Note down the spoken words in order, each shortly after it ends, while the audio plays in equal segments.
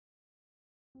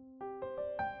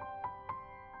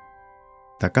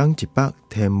逐天一百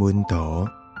天文图，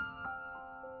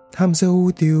探索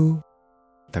宇宙。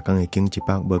逐天会经一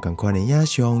百无同款的影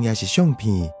像，也是相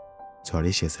片，带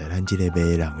你熟悉咱这个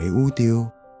迷人的宇宙。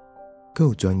更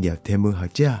有专业天文学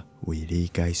者为你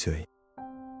解说。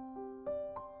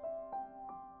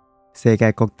世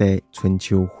界各地春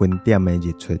秋分点的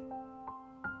日出，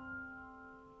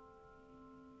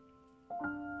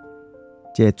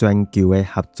这个全球的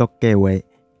合作计划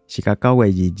是甲9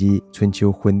月2日春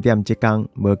秋分点这天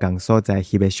无同所在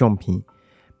翕的相片，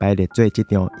摆列做这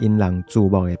张引人注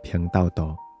目的频道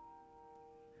图。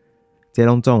这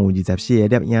拢总有24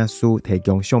个摄影师提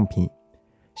供相片，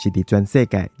是伫全世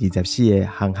界24个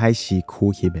航海时区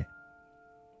翕的。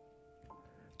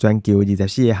全球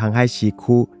24个航海时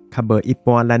区，较无一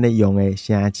般咱咧用的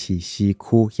城市时区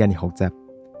遐尼复杂。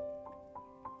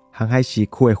航海时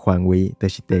区的范围就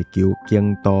是地球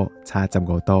经度差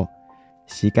15度，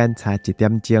时间差1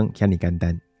点钟，遐尼简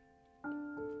单。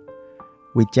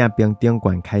为正平顶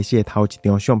悬开始的头一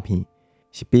张相片，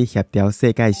是比协调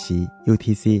世界时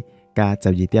UTC 加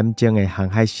12点钟的航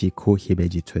海时区翕的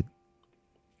日出。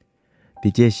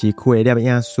伫这时区的摄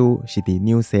影师是伫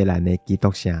纽西兰的基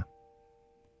督城。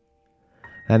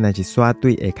咱若是刷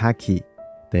对下骹去，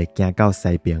就会行到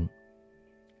西边；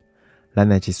咱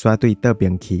若是刷对倒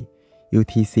边去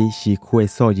 ，UTC 时区的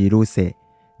数字愈细，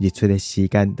日出的时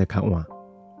间就较晚。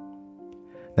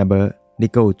那么，你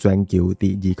还有全球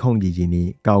伫2022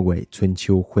年9月春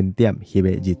秋分点翕的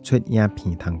日出影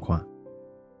片通看。